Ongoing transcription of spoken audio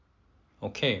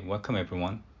Okay, welcome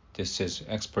everyone. This is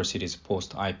Expert City's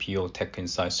post-IPO Tech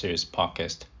Insight Series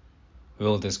podcast. We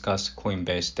will discuss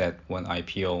Coinbase that went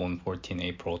IPO on 14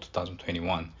 April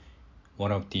 2021,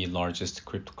 one of the largest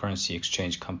cryptocurrency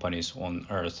exchange companies on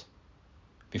earth.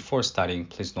 Before starting,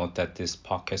 please note that this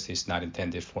podcast is not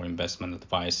intended for investment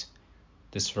advice.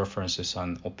 This references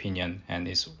an opinion and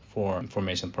is for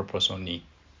information purpose only.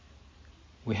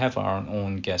 We have our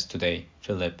own guest today,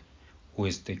 Philip, who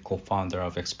is the co-founder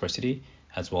of Expert City,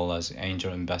 as well as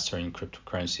angel investor in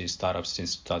cryptocurrency startups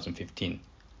since 2015.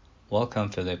 Welcome,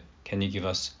 Philip. Can you give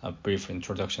us a brief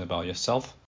introduction about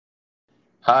yourself?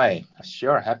 Hi,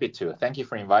 sure, happy to. Thank you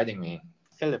for inviting me.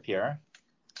 Philip here.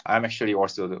 I'm actually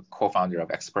also the co-founder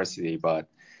of Expert City, but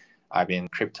I've been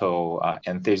crypto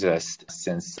enthusiast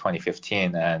since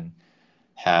 2015 and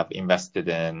have invested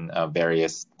in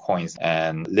various coins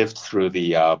and lived through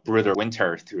the brutal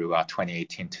winter through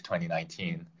 2018 to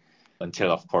 2019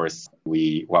 until, of course,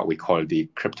 what we call the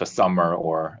crypto summer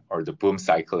or the boom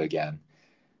cycle again.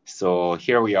 So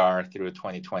here we are through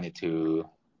 2022.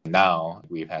 Now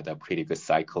we've had a pretty good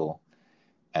cycle.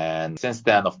 And since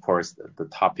then, of course, the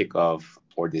topic of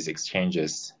all these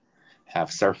exchanges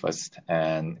have surfaced,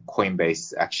 and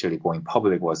Coinbase actually going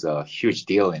public was a huge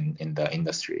deal in the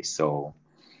industry. So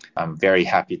I'm very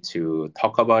happy to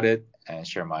talk about it and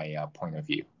share my point of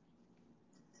view.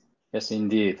 Yes,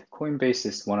 indeed. Coinbase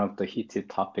is one of the heated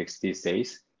topics these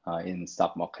days in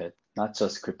stock market, not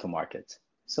just crypto markets.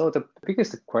 So the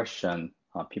biggest question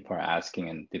people are asking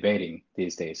and debating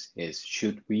these days is,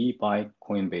 should we buy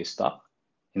Coinbase stock?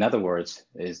 In other words,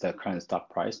 is the current stock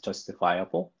price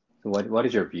justifiable? So what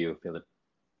is your view, Philip?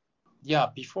 Yeah,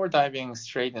 before diving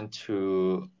straight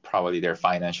into probably their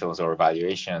financials or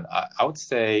valuation, I would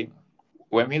say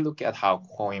when we look at how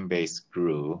Coinbase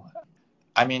grew,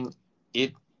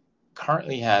 it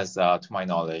currently has, to my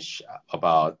knowledge,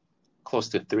 about close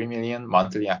to 3 million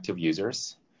monthly active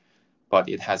users, but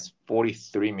it has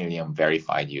 43 million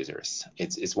verified users.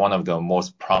 It's one of the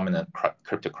most prominent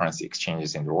cryptocurrency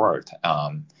exchanges in the world.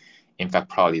 In fact,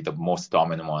 probably the most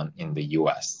dominant one in the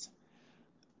US.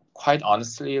 Quite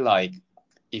honestly,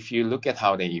 if you look at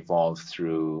how they evolved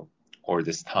through all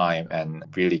this time and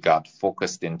really got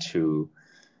focused into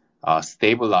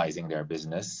stabilizing their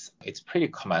business, it's pretty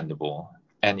commendable.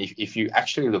 And if you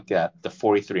actually look at the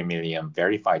 43 million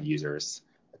verified users,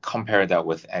 compare that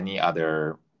with any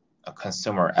other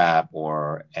consumer app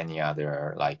or any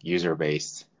other user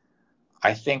base,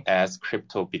 I think as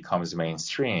crypto becomes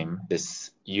mainstream,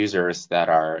 these users that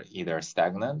are either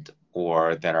stagnant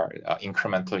or that are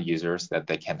incremental users that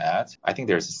they can add, I think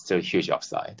there's still huge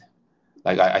upside.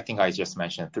 I think I just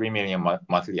mentioned 3 million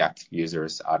monthly active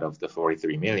users out of the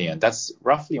 43 million. That's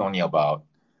roughly only about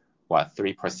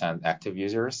 3% active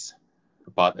users.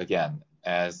 But again,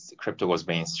 as crypto goes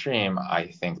mainstream, I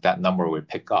think that number will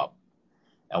pick up.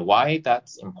 And why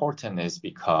that's important is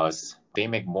because they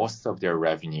make most of their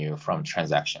revenue from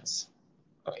transactions.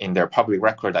 In their public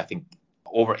record, I think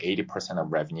over 80%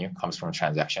 of revenue comes from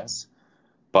transactions,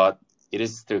 but it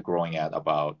is still growing at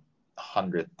about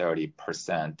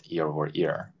 130% year over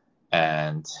year.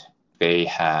 And they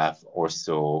have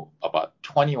also about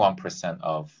 21%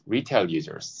 of retail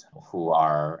users who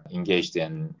are engaged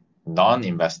in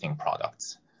non-investing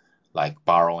products like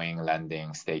borrowing,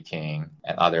 lending, staking,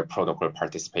 and other protocol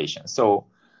participation. So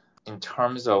in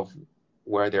terms of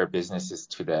where their business is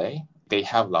today, they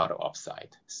have a lot of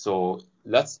upside. So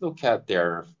let's look at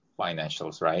their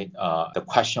financials, right? The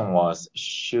question was,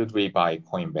 should we buy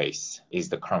Coinbase? Is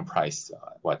the current price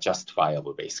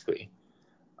justifiable, basically?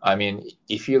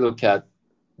 If you look at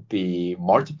the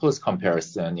multiples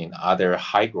comparison in other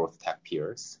high growth tech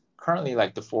peers, currently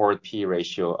the forward P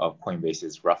ratio of Coinbase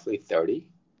is roughly 30.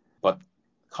 But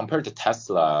compared to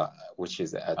Tesla, which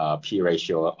is at a P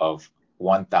ratio of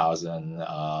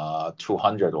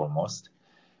 1,200 almost,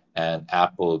 and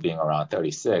Apple being around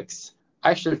 36, I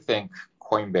actually think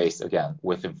Coinbase, again,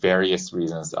 with the various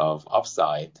reasons of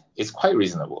upside, is quite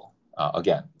reasonable.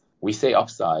 Again, we say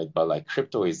upside, but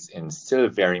crypto is in still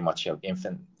very much an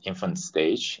infant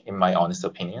stage, in my honest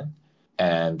opinion.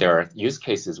 And there are use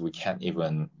cases we can't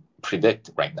even predict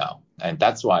right now. And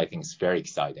that's why I think it's very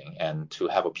exciting. And to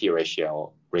have a P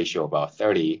ratio about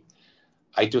 30,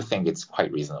 I do think it's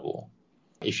quite reasonable.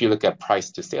 If you look at price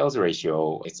to sales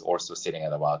ratio, it's also sitting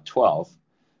at about 12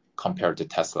 compared to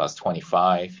Tesla's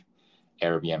 25,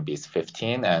 Airbnb's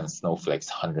 15, and Snowflake's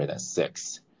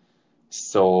 106.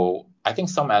 So I think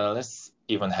some analysts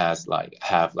even have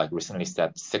recently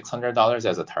set $600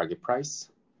 as a target price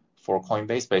for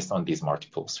Coinbase based on these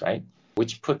multiples, right?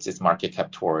 Which puts its market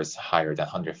cap towards higher than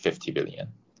 150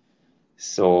 billion.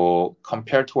 So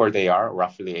compared to where they are,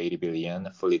 roughly 80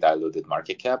 billion fully diluted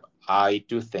market cap, I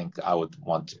do think I would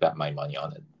want to bet my money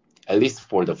on it, at least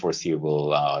for the foreseeable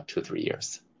 2-3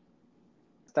 years.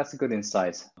 That's a good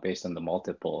insight based on the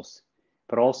multiples.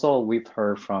 But also we've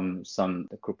heard from some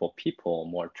group of people,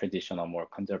 more traditional, more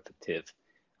conservative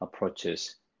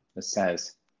approaches that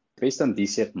says, based on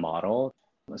DCF model,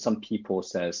 some people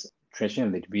says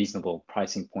traditionally reasonable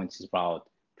pricing points is about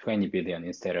 20 billion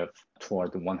instead of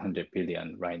toward 100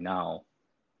 billion right now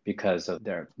because of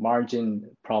their margin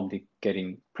probably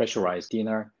getting pressurized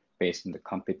thinner based on the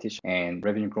competition and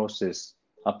revenue growth is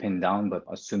up and down, but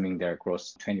assuming their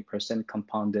growth 20%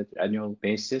 compounded annual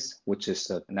basis, which is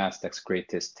the Nasdaq's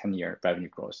greatest 10-year revenue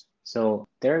growth. So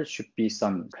there should be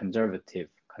some conservative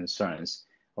concerns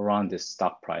around this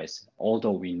stock price,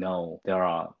 although we know there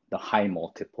are the high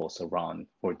multiples around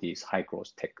for these high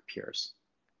growth tech peers.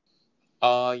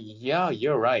 Yeah,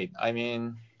 you're right. I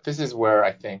mean, this is where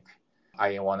I think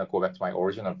I want to go back to my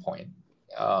original point.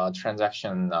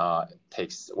 Transaction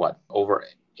takes over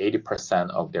 80%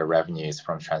 of their revenues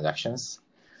from transactions.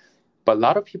 But a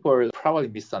lot of people probably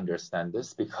misunderstand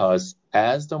this because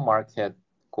as the market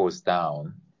goes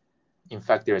down, in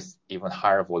fact, there's even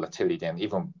higher volatility and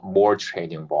even more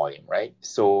trading volume, right?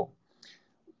 So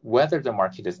whether the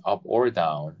market is up or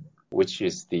down, which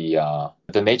is the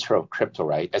nature of crypto,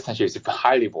 right? Essentially, it's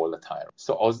highly volatile.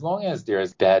 So as long as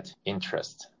there's dead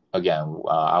interest, again,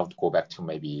 I would go back to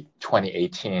maybe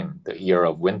 2018, the year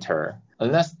of winter.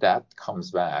 Unless that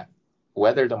comes back,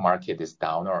 whether the market is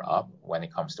down or up when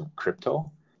it comes to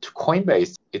crypto, to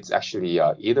Coinbase, it's actually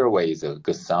either way is a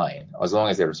good sign, as long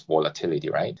as there's volatility,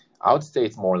 right? I would say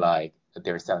it's more like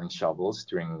they're selling shovels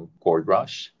during gold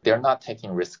rush. They're not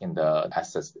taking risk in the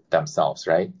assets themselves,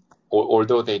 right?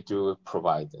 Although they do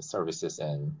provide services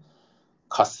in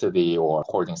custody or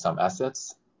holding some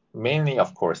assets, mainly,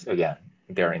 of course, again,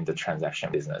 they're in the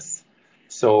transaction business.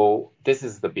 So this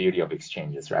is the beauty of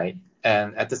exchanges, right?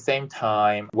 And at the same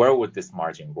time, where would this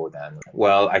margin go then?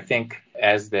 Well, I think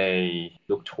as they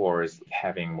look towards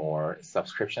having more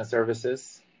subscription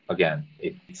services, again,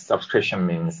 subscription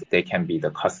means they can be the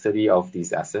custody of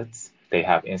these assets. They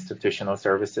have institutional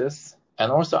services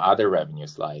and also other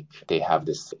revenues, like they have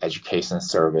this education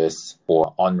service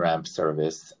or on-ramp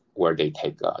service where they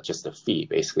take just a fee.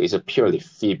 Basically, it's a purely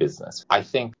fee business. I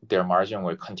think their margin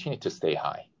will continue to stay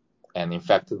high. And in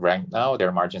fact, right now,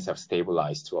 their margins have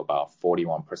stabilized to about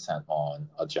 41% on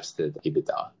adjusted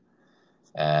EBITDA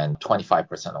and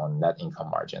 25% on net income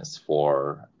margins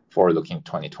for looking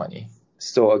 2020.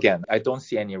 So again, I don't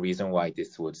see any reason why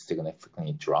this would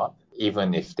significantly drop,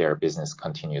 even if their business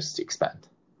continues to expand.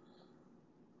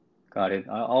 Got it.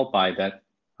 I'll buy that.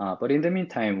 But in the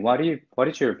meantime, what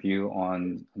is your view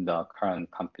on the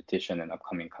current competition and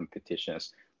upcoming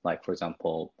competitions, like for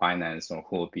example, Binance or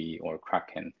Huobi or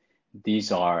Kraken?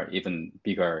 These are even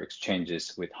bigger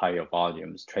exchanges with higher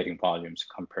volumes, trading volumes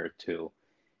compared to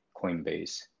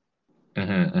Coinbase.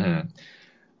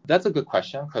 That's a good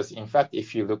question because, in fact,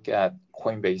 if you look at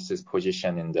Coinbase's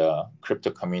position in the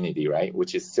crypto community, right,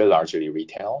 which is still largely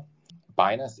retail,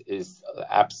 Binance is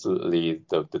absolutely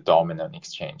the dominant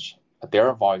exchange.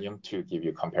 Their volume, to give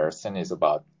you a comparison, is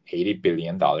about $80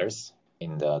 billion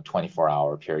in the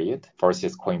 24-hour period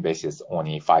versus Coinbase is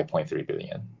only 5.3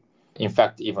 billion. In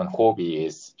fact, even Huobi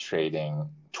is trading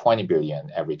 20 billion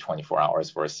every 24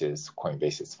 hours versus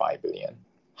Coinbase is 5 billion.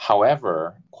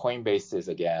 However, Coinbase is,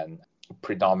 again,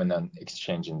 predominant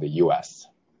exchange in the US,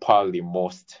 probably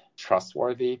most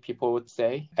trustworthy, people would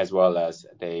say, as well as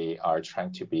they are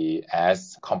trying to be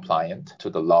as compliant to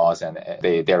the laws, and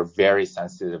they're very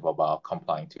sensitive about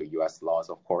complying to US laws,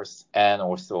 of course. And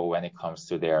also when it comes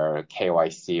to their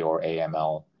KYC or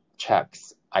AML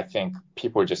checks, I think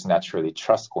people just naturally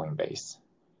trust Coinbase.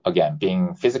 Again,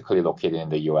 being physically located in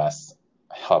the US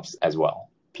helps as well.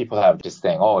 People have just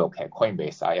saying, oh, okay,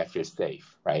 Coinbase, I feel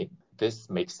safe, right? This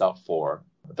makes up for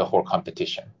the whole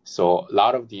competition. So a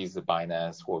lot of these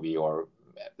Binance, Huobi, or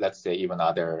let's say even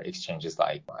other exchanges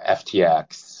like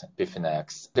FTX,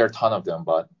 Bitfinex, there are a ton of them,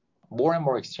 but more and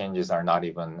more exchanges are not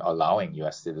even allowing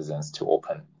US citizens to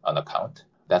open an account.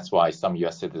 That's why some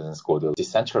US citizens go to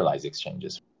decentralized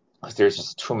exchanges, because there's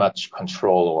just too much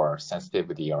control or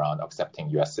sensitivity around accepting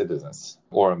US citizens,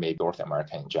 or maybe North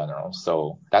America in general.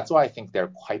 So that's why I think they're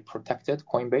quite protected,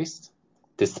 Coinbase,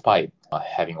 despite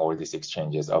having all these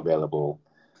exchanges available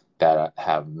that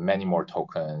have many more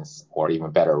tokens or even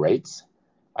better rates.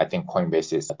 I think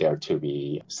Coinbase is there to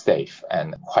be safe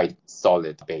and quite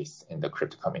solid base in the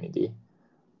crypto community.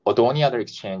 The only other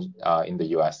exchange in the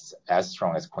US as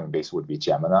strong as Coinbase would be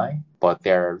Gemini, but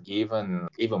they're even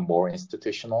more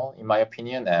institutional in my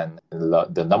opinion, and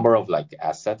the number of like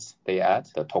assets they add,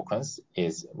 the tokens,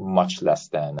 is much less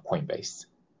than Coinbase.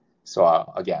 So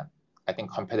again, I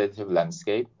think competitive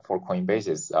landscape for Coinbase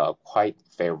is quite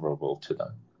favorable to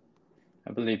them.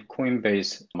 I believe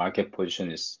Coinbase market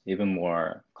position is even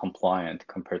more compliant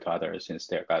compared to others since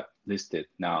they got listed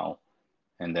now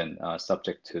and then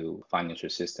subject to financial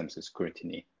systems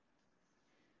scrutiny.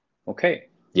 Okay.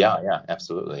 Yeah,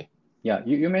 absolutely. Yeah,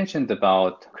 you mentioned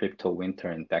about crypto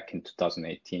winter back in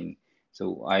 2018.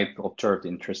 So I observed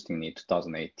interestingly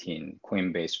 2018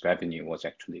 Coinbase revenue was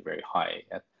actually very high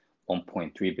at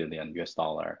 1.3 billion US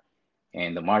dollar,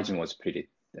 and the margin was pretty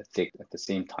thick at the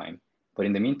same time. But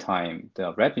in the meantime,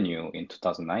 the revenue in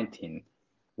 2019,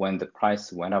 when the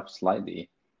price went up slightly,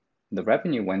 the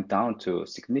revenue went down to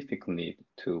significantly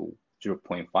to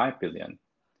 0.5 billion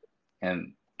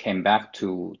and came back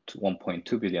to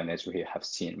 1.2 billion as we have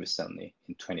seen recently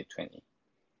in 2020.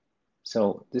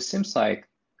 So this seems like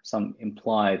some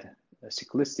implied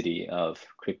cyclicity of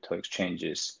crypto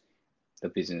exchanges, the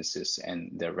businesses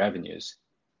and their revenues.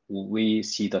 Will we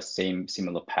see the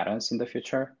similar patterns in the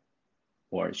future?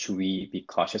 Or should we be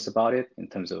cautious about it in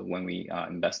terms of when we are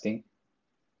investing?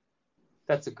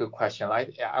 That's a good question.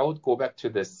 I would go back to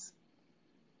this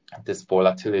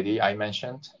volatility I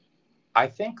mentioned. I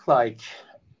think like,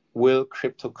 will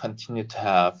crypto continue to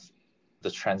have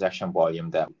the transaction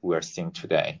volume that we're seeing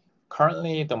today?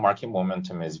 Currently, the market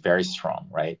momentum is very strong,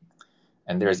 right?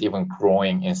 And there's even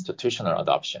growing institutional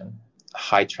adoption,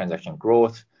 high transaction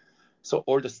growth. So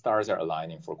all the stars are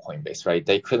aligning for Coinbase, right?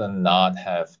 They could not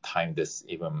have timed this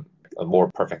even more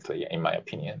perfectly, in my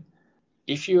opinion.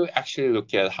 If you actually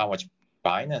look at how much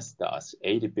Binance does,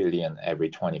 80 billion every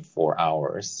 24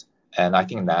 hours, and I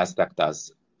think NASDAQ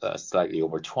does slightly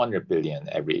over 200 billion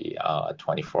every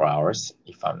 24 hours,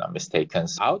 if I'm not mistaken.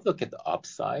 So I would look at the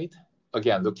upside.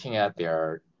 Again, looking at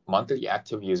their monthly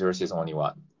active users is only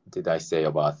what did I say,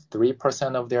 about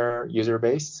 3% of their user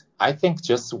base. I think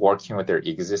just working with their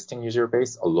existing user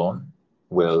base alone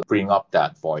will bring up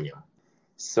that volume.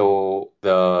 So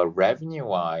the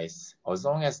revenue-wise, as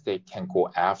long as they can go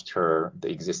after the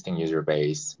existing user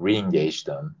base, re-engage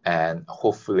them, and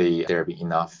hopefully there'll be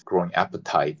enough growing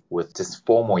appetite with this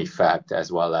FOMO effect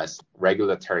as well as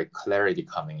regulatory clarity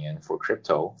coming in for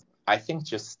crypto, I think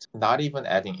just not even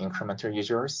adding incremental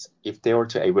users, if they were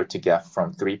to able to get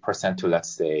from 3% to, let's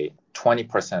say,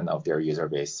 20% of their user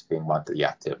base being monthly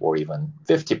active, or even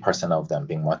 50% of them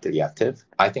being monthly active,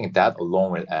 I think that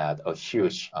alone will add a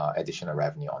huge additional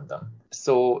revenue on them.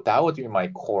 So that would be my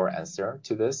core answer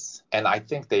to this. And I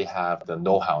think they have the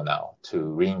know-how now to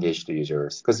re-engage the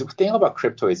users. Because the thing about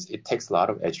crypto is it takes a lot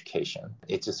of education.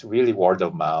 It's just really word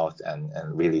of mouth and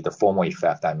really the FOMO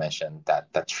effect I mentioned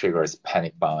that triggers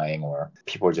panic buying or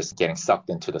people just getting sucked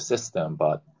into the system.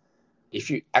 But if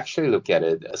you actually look at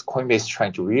it, as Coinbase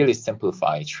trying to really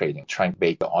simplify trading, trying to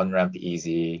make the on-ramp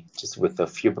easy, just with a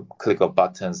few click of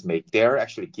buttons, they're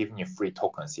actually giving you free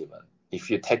tokens even. If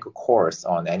you take a course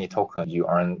on any token, you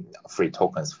earn free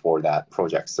tokens for that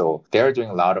project. So they're doing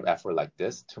a lot of effort like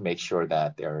this to make sure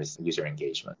that there is user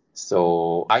engagement.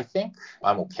 So I think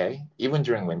I'm okay. Even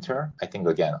during winter, I think,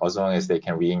 again, as long as they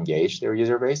can re-engage their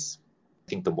user base, I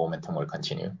think the momentum will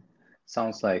continue.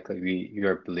 Sounds like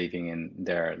you're believing in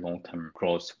their long-term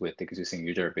growth with existing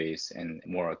user base and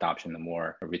more adoption,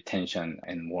 more retention,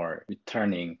 and more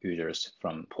returning users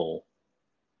from pool.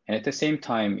 And at the same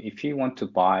time, if you want to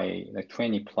buy like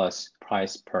 20 plus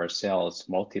price per sales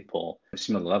multiple,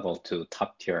 similar level to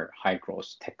top tier high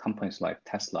growth tech companies like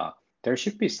Tesla, there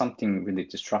should be something really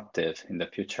disruptive in the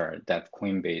future that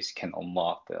Coinbase can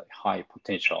unlock the high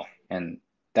potential. And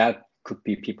that could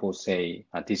be, people say,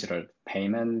 digital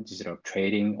payment, digital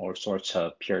trading, or sorts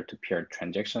of peer-to-peer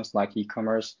transactions like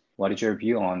e-commerce. What is your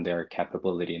view on their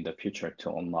capability in the future to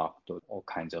unlock all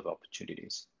kinds of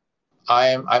opportunities?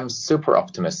 I'm super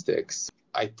optimistic.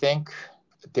 I think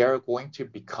they're going to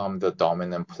become the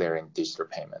dominant player in digital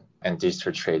payment and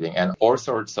digital trading and all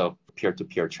sorts of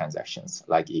peer-to-peer transactions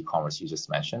like e-commerce you just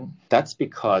mentioned. That's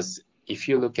because if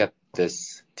you look at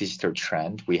this digital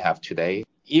trend we have today,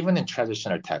 even in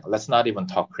traditional tech, let's not even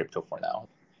talk crypto for now.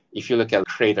 If you look at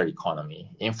creator economy,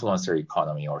 influencer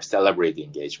economy, or celebrity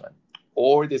engagement,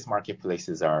 all these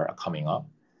marketplaces are coming up.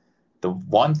 The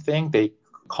one thing they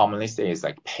commonly say is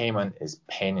like payment is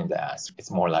pain in the ass.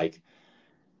 It's more like,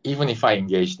 even if I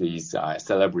engage these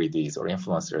celebrities or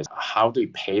influencers, how do we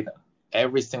pay them?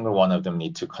 Every single one of them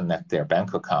need to connect their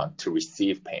bank account to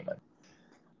receive payment.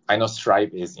 I know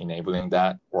Stripe is enabling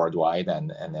that worldwide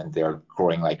and they're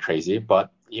growing like crazy, but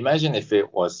Imagine if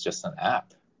it was just an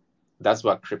app. That's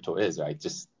what crypto is, right?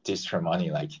 Just digital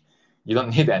money. Like, you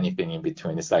don't need anything in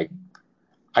between. It's like,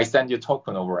 I send you a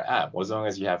token over an app. As long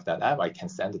as you have that app, I can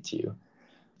send it to you.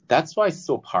 That's why it's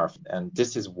so powerful. And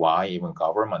this is why even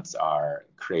governments are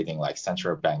creating like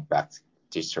central bank-backed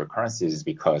digital currencies,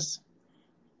 because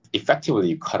effectively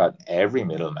you cut out every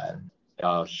middleman.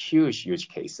 Huge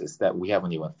cases that we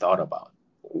haven't even thought about.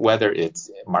 Whether it's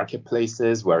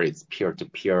marketplaces, where it's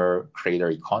peer-to-peer creator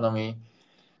economy,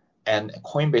 and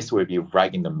Coinbase will be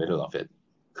right in the middle of it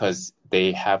because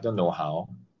they have the know-how.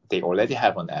 They already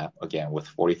have an app, again, with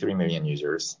 43 million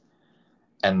users.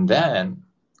 And then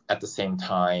at the same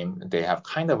time, they have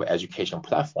kind of an education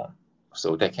platform.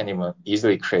 So they can even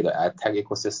easily create an ad tech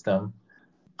ecosystem.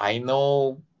 I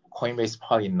know Coinbase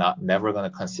probably never going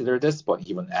to consider this, but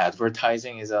even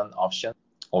advertising is an option.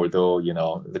 Although,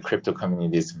 the crypto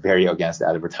community is very against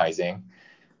advertising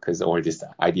because all these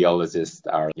ideologists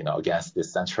are, against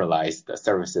decentralized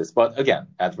services. But again,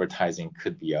 advertising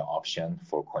could be an option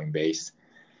for Coinbase.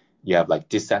 You have like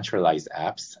decentralized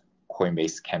apps.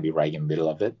 Coinbase can be right in the middle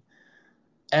of it.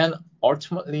 And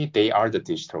ultimately, they are the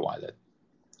digital wallet.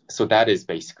 So that is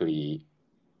basically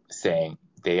saying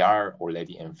they are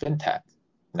already in fintech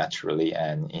naturally,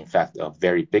 and in fact, a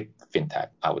very big fintech,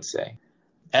 I would say.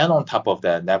 And on top of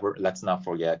that, let's not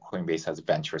forget Coinbase has a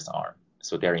ventures arm.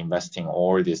 So they're investing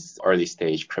all these early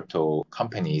stage crypto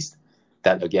companies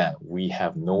that, again, we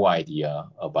have no idea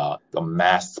about the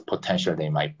mass potential they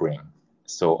might bring.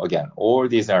 So again, all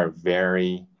these are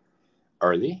very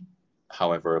early.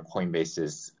 However, Coinbase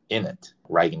is in it,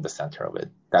 right in the center of it.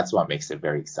 That's what makes it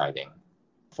very exciting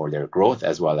for their growth,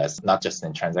 as well as not just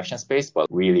in transaction space, but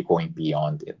really going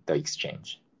beyond the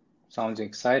exchange. Sounds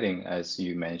exciting, as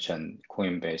you mentioned.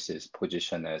 Coinbase is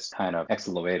positioned as kind of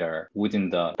accelerator within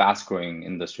the fast-growing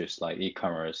industries like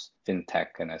e-commerce, fintech,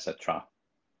 and etc.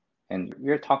 And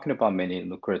we're talking about many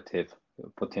lucrative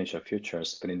potential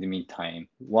futures, but in the meantime,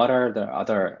 what are the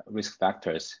other risk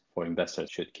factors for investors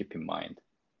should keep in mind?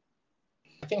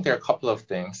 I think there are a couple of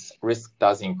things. Risk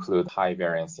does include high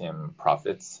variance in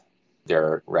profits.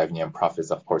 Their revenue and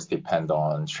profits, of course, depend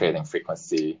on trading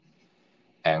frequency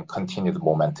and continued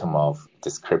momentum of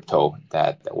this crypto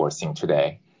that we're seeing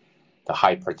today. The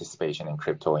high participation in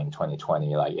crypto in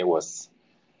 2020, like, it was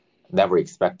never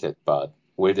expected, but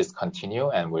will this continue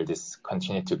and will this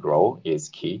continue to grow is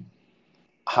key.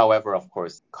 However, of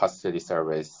course, custody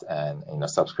service and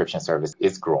subscription service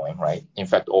is growing, right? In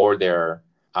fact, all their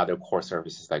other core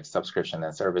services like subscription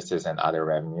and services and other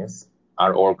revenues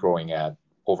are all growing at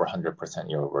over 100%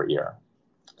 year over year.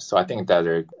 So I think that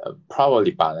they're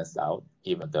probably balanced out,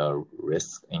 even the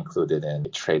risk included in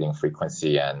trading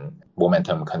frequency and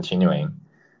momentum continuing.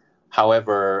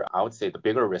 However, I would say the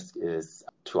bigger risk is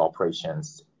to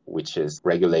operations, which is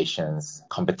regulations,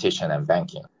 competition, and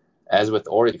banking. As with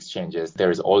all exchanges,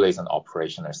 there is always an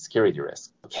operational security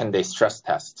risk. Can they stress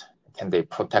test? Can they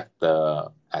protect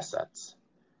the assets?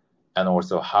 And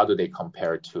also, how do they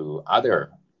compare to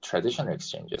other traditional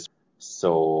exchanges?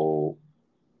 So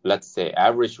let's say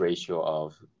average ratio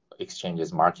of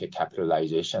exchanges market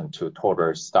capitalization to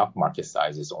total stock market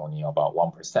size is only about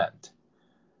 1%.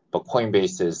 But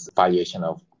Coinbase's valuation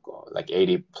of like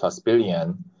 80 plus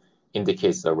billion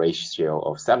indicates a ratio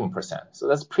of 7%. So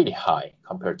that's pretty high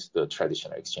compared to the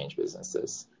traditional exchange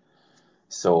businesses.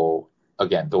 So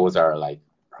again, those are like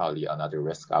probably another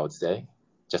risk, I would say,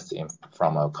 just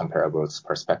from a comparables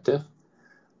perspective.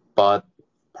 But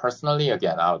personally,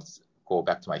 again, I would go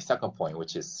back to my second point,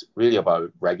 which is really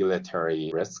about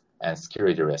regulatory risk and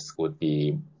security risk would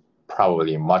be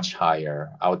probably much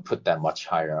higher. I would put that much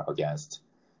higher against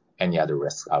any other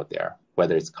risk out there,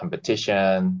 whether it's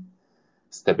competition,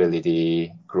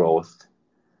 stability, growth,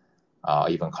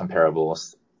 even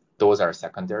comparables. Those are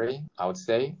secondary, I would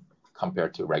say,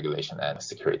 compared to regulation and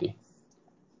security.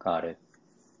 Got it.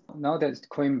 Now that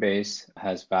Coinbase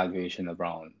has valuation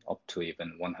around up to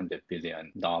even $100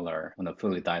 billion on a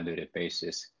fully diluted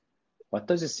basis, what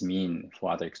does this mean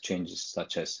for other exchanges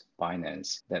such as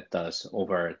Binance that does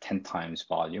over 10 times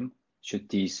volume? Should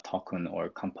these token or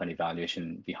company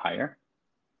valuation be higher?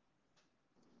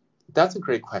 That's a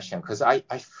great question, because I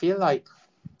feel like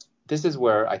this is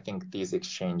where I think these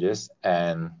exchanges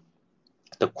and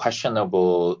the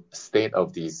questionable state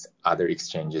of these other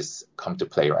exchanges come to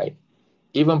play, right?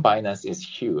 Even Binance is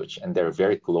huge and they're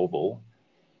very global.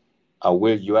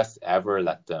 Will US ever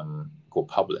let them go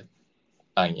public?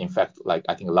 In fact, like,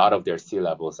 I think a lot of their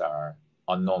C-levels are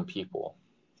unknown people.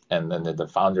 And then the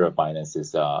founder of Binance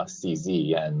is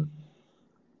CZ, and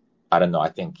I don't know, I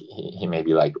think he may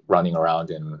be like running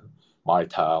around in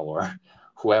Malta or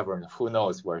whoever, who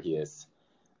knows where he is.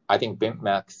 I think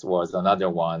BitMEX was another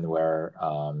one where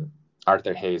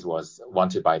Arthur Hayes was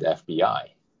wanted by the FBI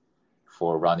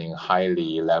for running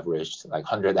highly leveraged, like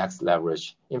 100x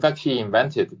leverage. In fact, he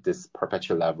invented this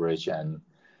perpetual leverage and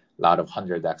a lot of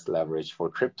 100x leverage for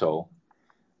crypto.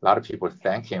 A lot of people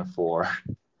thank him for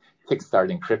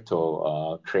kickstarting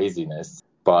crypto craziness,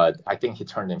 but I think he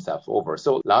turned himself over.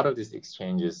 So a lot of these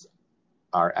exchanges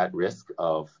are at risk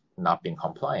of not being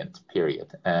compliant,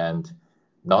 period. And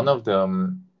none of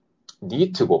them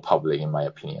need to go public, in my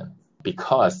opinion,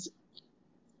 because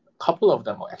a couple of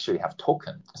them actually have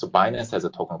token. So Binance has a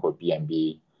token called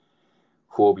BNB,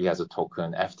 Huobi has a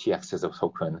token, FTX has a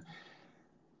token,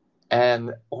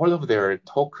 and all of their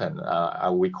token,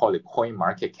 we call it coin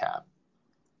market cap,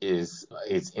 is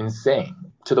insane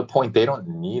to the point they don't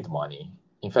need money.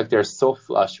 In fact, they're so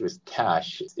flush with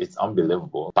cash, it's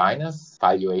unbelievable. Binance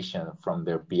valuation from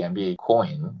their BNB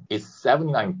coin is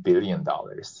 $79 billion.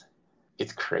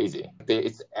 It's crazy.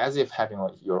 It's as if having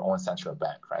your own central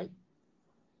bank, right?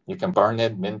 You can burn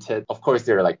it, mint it. Of course,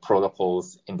 there are like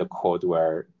protocols in the code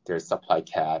where there's supply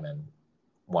cap, and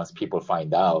once people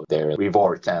find out, they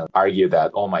revolt and argue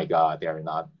that, oh my God, they're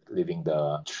not living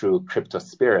the true crypto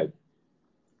spirit.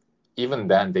 Even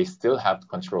then, they still have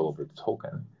control over the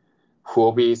token.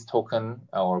 Huobi's token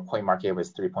or coin market cap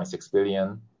is 3.6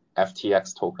 billion.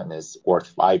 FTX token is worth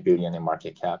 5 billion in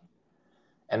market cap.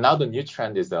 And now the new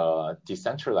trend is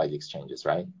decentralized exchanges,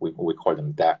 right? We call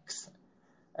them DEX.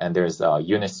 And there's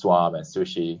Uniswap and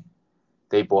Sushi.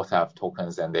 They both have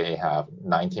tokens and they have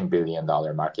 $19 billion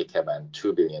market cap and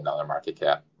 $2 billion market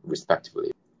cap,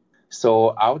 respectively. So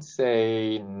I would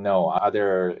say no,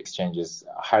 other exchanges,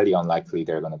 highly unlikely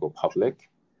they're going to go public.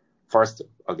 First,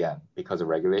 again, because of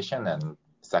regulation, and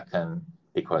second,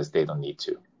 because they don't need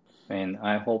to. And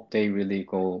I hope they really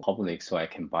go public so I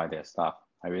can buy their stock.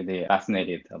 I'm really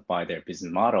fascinated by their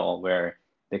business model where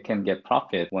they can get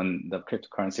profit when the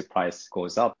cryptocurrency price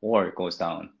goes up or goes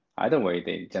down. Either way,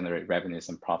 they generate revenues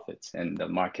and profits, and the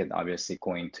market obviously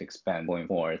going to expand going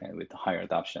forward and with higher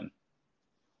adoption.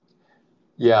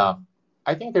 Yeah,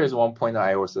 I think there's one point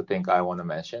I also think I want to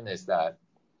mention is that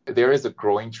there is a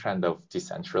growing trend of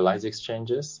decentralized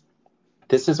exchanges.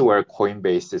 This is where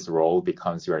Coinbase's role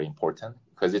becomes very important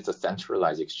because it's a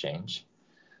centralized exchange.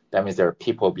 That means there are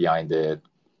people behind it,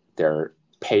 there are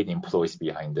paid employees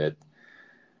behind it.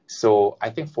 So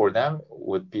I think for them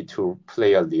would be to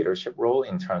play a leadership role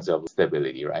in terms of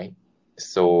stability, right?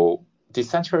 So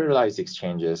decentralized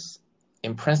exchanges,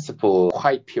 in principle,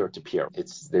 quite peer-to-peer.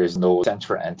 There's no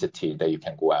central entity that you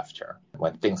can go after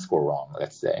when things go wrong,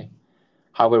 let's say.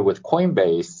 However, with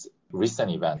Coinbase,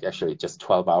 recent event, actually just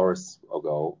 12 hours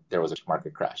ago, there was a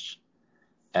market crash.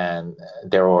 And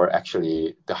there were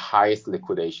actually the highest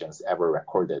liquidations ever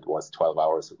recorded was 12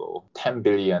 hours ago. 10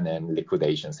 billion in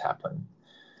liquidations happened.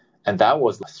 And that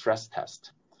was a stress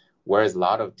test, whereas a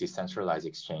lot of decentralized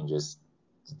exchanges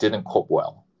didn't cope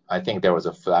well. I think there was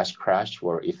a flash crash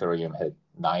where Ethereum hit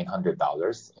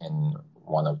 $900 in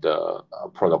one of the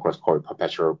protocols called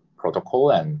Perpetual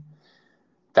Protocol, and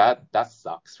that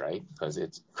sucks, right? Because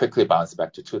it quickly bounced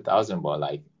back to 2000, but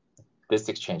like this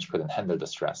exchange couldn't handle the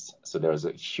stress. So there was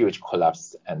a huge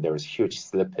collapse and there was huge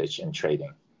slippage in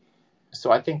trading.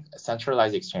 So I think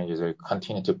centralized exchanges will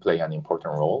continue to play an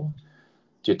important role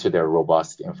due to their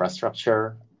robust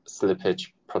infrastructure, slippage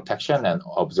protection, and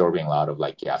absorbing a lot of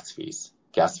like gas fees.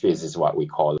 Gas fees is what we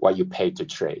call what you pay to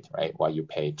trade, right? What you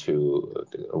pay to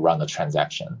run a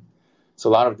transaction. So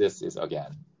a lot of this is,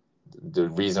 again, the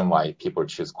reason why people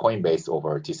choose Coinbase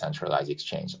over decentralized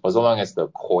exchange. As long as the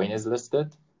coin is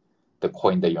listed, the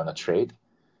coin that you want to trade,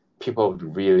 people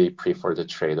would really prefer to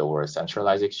trade over a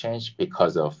centralized exchange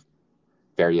because of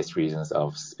various reasons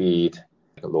of speed,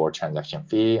 lower transaction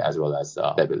fee, as well as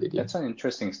stability. That's an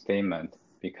interesting statement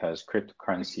because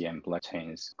cryptocurrency and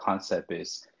blockchain's concept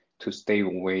is to stay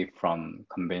away from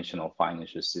conventional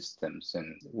financial systems,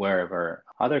 and wherever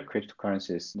other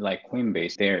cryptocurrencies like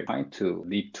Coinbase, they're trying to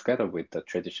live together with the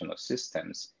traditional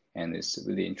systems. And it's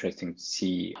really interesting to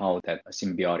see how that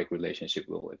symbiotic relationship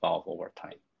will evolve over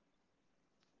time.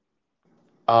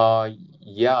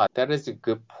 Yeah, that is a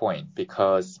good point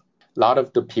because a lot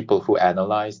of the people who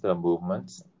analyze the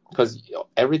movements, because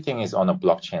everything is on a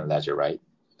blockchain ledger, right?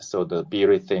 So the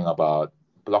beauty thing about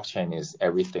blockchain is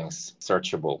everything's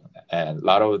searchable. And a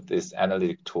lot of these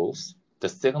analytic tools, the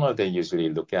signal they usually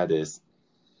look at is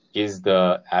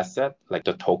the asset, like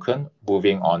the token,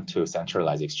 moving on to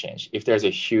centralized exchange. If there's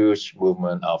a huge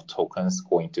movement of tokens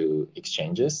going to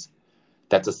exchanges,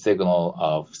 that's a signal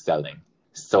of selling.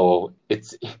 So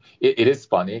it is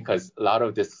funny because a lot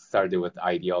of this started with the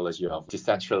ideology of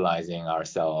decentralizing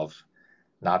ourselves,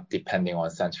 not depending on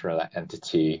central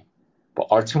entity. But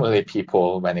ultimately,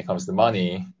 people, when it comes to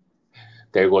money,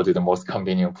 they go to the most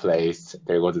convenient place,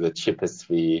 they go to the cheapest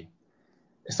fee.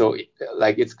 So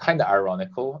like it's kind of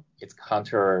ironical. It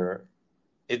counters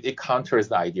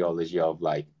the ideology of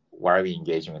like, why are we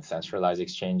engaging with centralized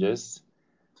exchanges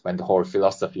when the whole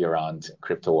philosophy around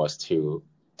crypto was to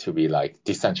be like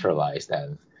decentralized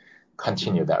and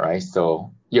continue that, right?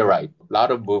 So you're right. A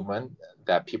lot of movement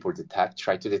that people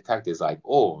try to detect is like,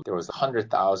 oh, there was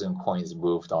 100,000 coins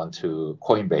moved onto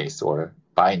Coinbase or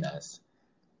Binance,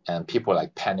 and people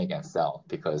like panic and sell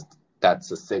because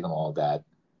that's a signal that,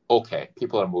 okay,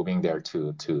 people are moving there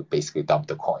to basically dump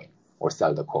the coin or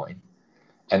sell the coin.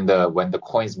 And when the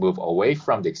coins move away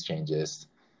from the exchanges,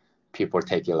 people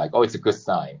take it like, oh, it's a good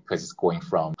sign because it's going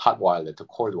from hot wallet to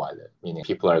cold wallet, meaning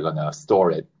people are going to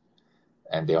store it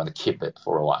and they want to keep it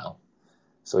for a while.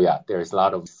 So yeah, there's a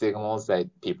lot of signals that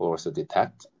people also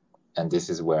detect. And this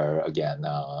is where, again,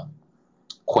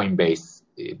 Coinbase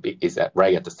is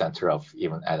right at the center of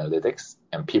even analytics,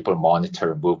 and people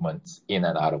monitor movements in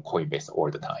and out of Coinbase all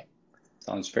the time.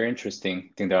 Sounds very interesting.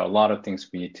 I think there are a lot of things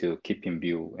we need to keep in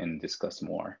view and discuss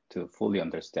more to fully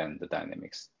understand the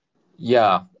dynamics.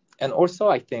 Yeah. And also,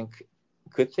 I think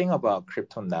good thing about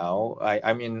crypto now,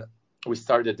 I mean, we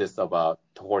started this about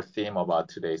the whole theme about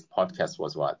today's podcast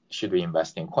was what? Should we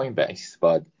invest in Coinbase?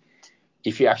 But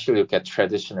if you actually look at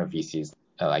traditional VCs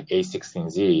like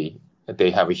A16Z,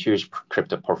 they have a huge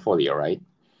crypto portfolio, right?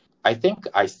 I think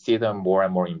I see them more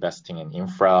and more investing in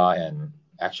infra and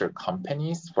actual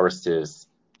companies versus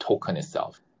token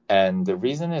itself. And the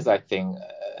reason is I think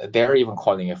they're even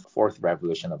calling it fourth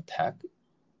revolution of tech,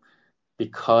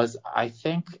 because I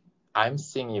think I'm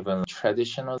seeing even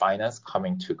traditional finance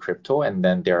coming to crypto, and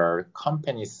then there are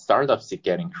companies, startups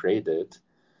getting created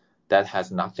that has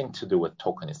nothing to do with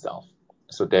token itself.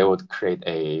 So they would create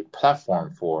a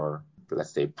platform for, let's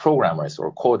say, programmers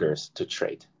or coders to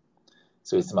trade.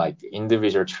 So it's like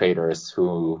individual traders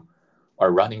who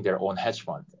are running their own hedge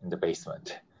fund in the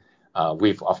basement.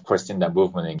 We've, of course, seen that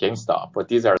movement in GameStop, but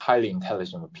these are highly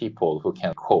intelligent people who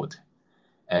can code.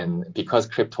 And because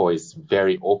crypto is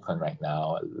very open right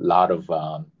now, a lot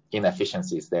of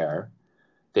inefficiencies there,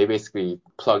 they basically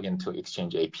plug into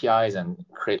exchange APIs and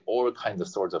create all kinds of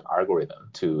sorts of algorithm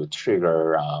to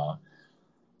trigger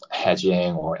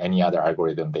hedging or any other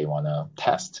algorithm they want to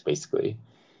test, basically.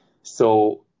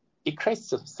 So it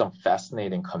creates some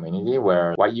fascinating community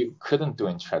where what you couldn't do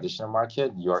in traditional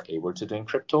market, you're able to do in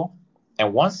crypto.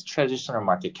 And once traditional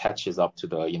market catches up to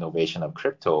the innovation of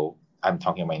crypto, I'm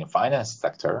talking about in the finance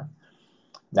sector,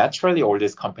 naturally all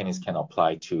these companies can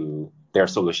apply to their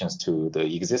solutions to the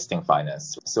existing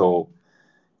finance. So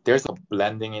there's a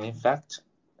blending in effect.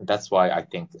 That's why I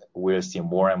think we'll see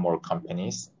more and more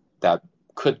companies that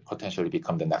could potentially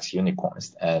become the next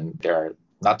unicorns. And they're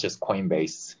not just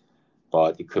Coinbase,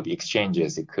 but it could be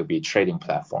exchanges, it could be trading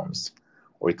platforms,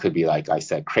 or it could be, like I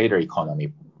said, creator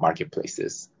economy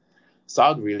marketplaces. So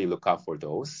I would really look out for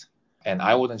those. And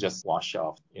I wouldn't just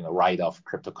write off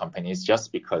crypto companies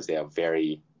just because they have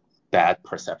very bad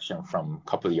perception from a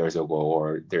couple of years ago,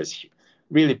 or there's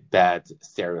really bad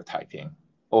stereotyping.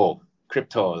 Oh,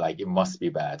 crypto, like it must be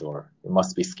bad or it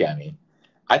must be scammy.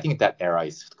 I think that era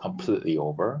is completely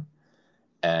over.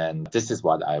 And this is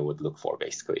what I would look for,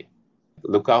 basically.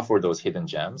 Look out for those hidden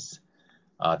gems.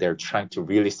 They're trying to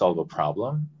really solve a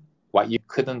problem. What you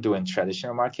couldn't do in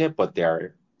traditional market, but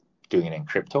they're doing it in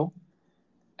crypto.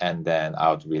 And then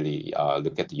I would really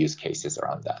look at the use cases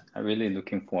around that. I'm really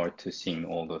looking forward to seeing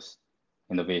all those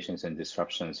innovations and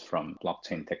disruptions from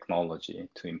blockchain technology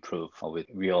to improve with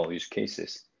real use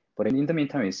cases. But in the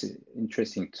meantime, it's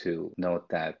interesting to note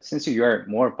that since you are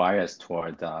more biased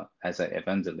toward as an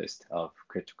evangelist of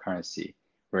cryptocurrency,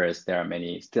 whereas there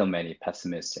are still many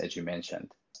pessimists, as you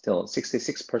mentioned. Still,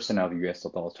 66% of US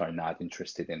adults are not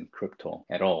interested in crypto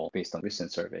at all, based on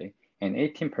recent survey, and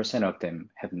 18% of them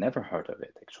have never heard of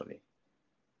it, actually.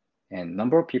 And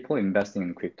number of people investing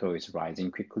in crypto is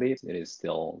rising quickly. It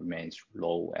still remains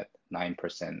low at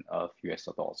 9% of US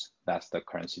adults. That's the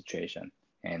current situation.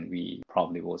 And we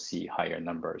probably will see higher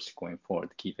numbers going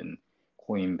forward, given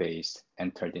Coinbase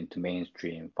entered into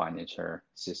mainstream financial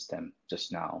system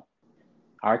just now.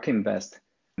 ARK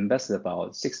invested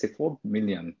about 64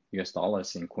 million US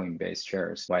dollars in Coinbase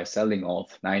shares while selling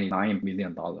off $99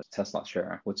 million Tesla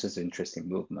share, which is an interesting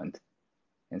movement.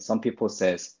 And some people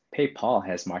says PayPal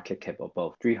has market cap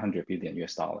above 300 billion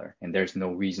US dollar, and there's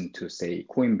no reason to say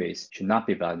Coinbase should not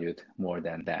be valued more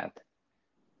than that.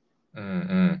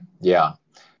 Yeah.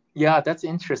 Yeah, that's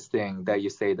interesting that you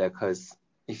say that, because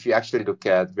if you actually look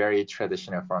at very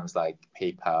traditional firms like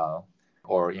PayPal,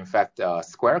 or in fact,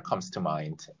 Square comes to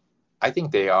mind. I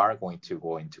think they are going to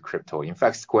go into crypto. In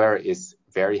fact, Square is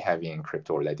very heavy in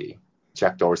crypto already.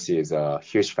 Jack Dorsey is a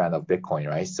huge fan of Bitcoin,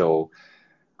 right? So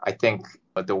I think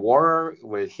the war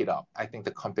will heat up. I think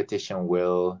the competition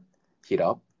will heat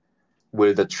up.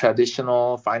 Will the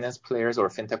traditional finance players or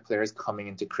fintech players coming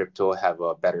into crypto have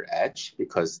a better edge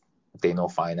because they know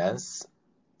finance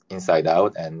inside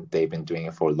out and they've been doing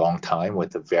it for a long time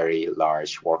with a very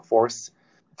large workforce?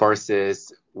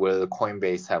 Versus will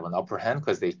Coinbase have an upper hand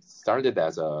because they started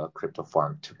as a crypto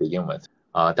firm to begin with?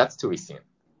 That's to be seen.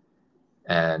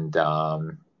 And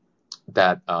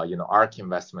that ARK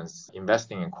Investments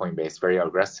investing in Coinbase very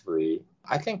aggressively.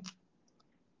 I think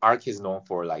ARK is known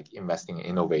for like investing in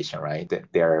innovation, right?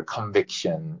 Their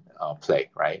conviction play,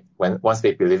 right? Once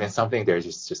they believe in something, they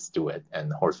just do it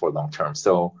and hold for long term.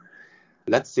 So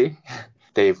let's see.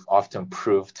 They've often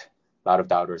proved a lot of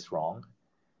doubters wrong.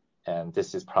 And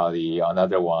this is probably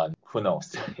another one. Who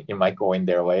knows? It might go in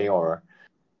their way, or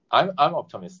I'm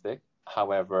optimistic.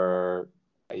 However,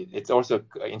 it's also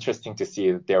interesting to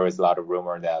see that there is a lot of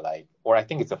rumor that or I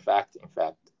think it's a fact, in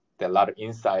fact, that a lot of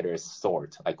insiders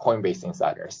sold, like Coinbase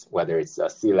insiders, whether it's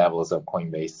C-levels of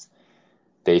Coinbase,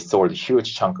 they sold a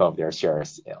huge chunk of their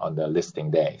shares on the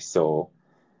listing day. So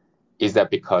is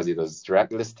that because it was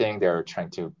direct listing, they're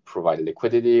trying to provide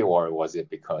liquidity, or was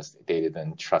it because they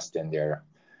didn't trust in their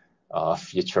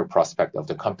future prospect of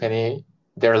the company?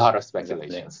 There are a lot of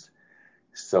speculations.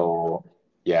 So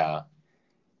yeah.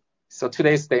 So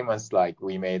today's statements like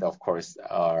we made, of course,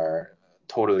 are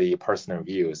totally personal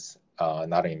views,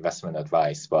 not an investment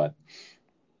advice, but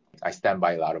I stand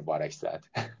by a lot of what I said.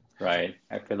 Right.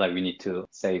 I feel like we need to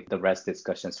save the rest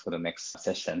discussions for the next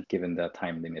session, given the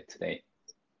time limit today.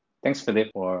 Thanks, Philip,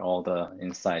 for all the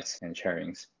insights and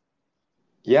sharings.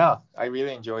 Yeah, I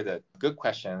really enjoyed it. Good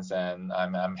questions, and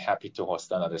I'm happy to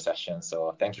host another session.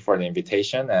 So thank you for the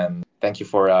invitation, and thank you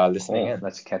for listening in.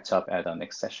 Let's catch up at the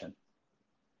next session.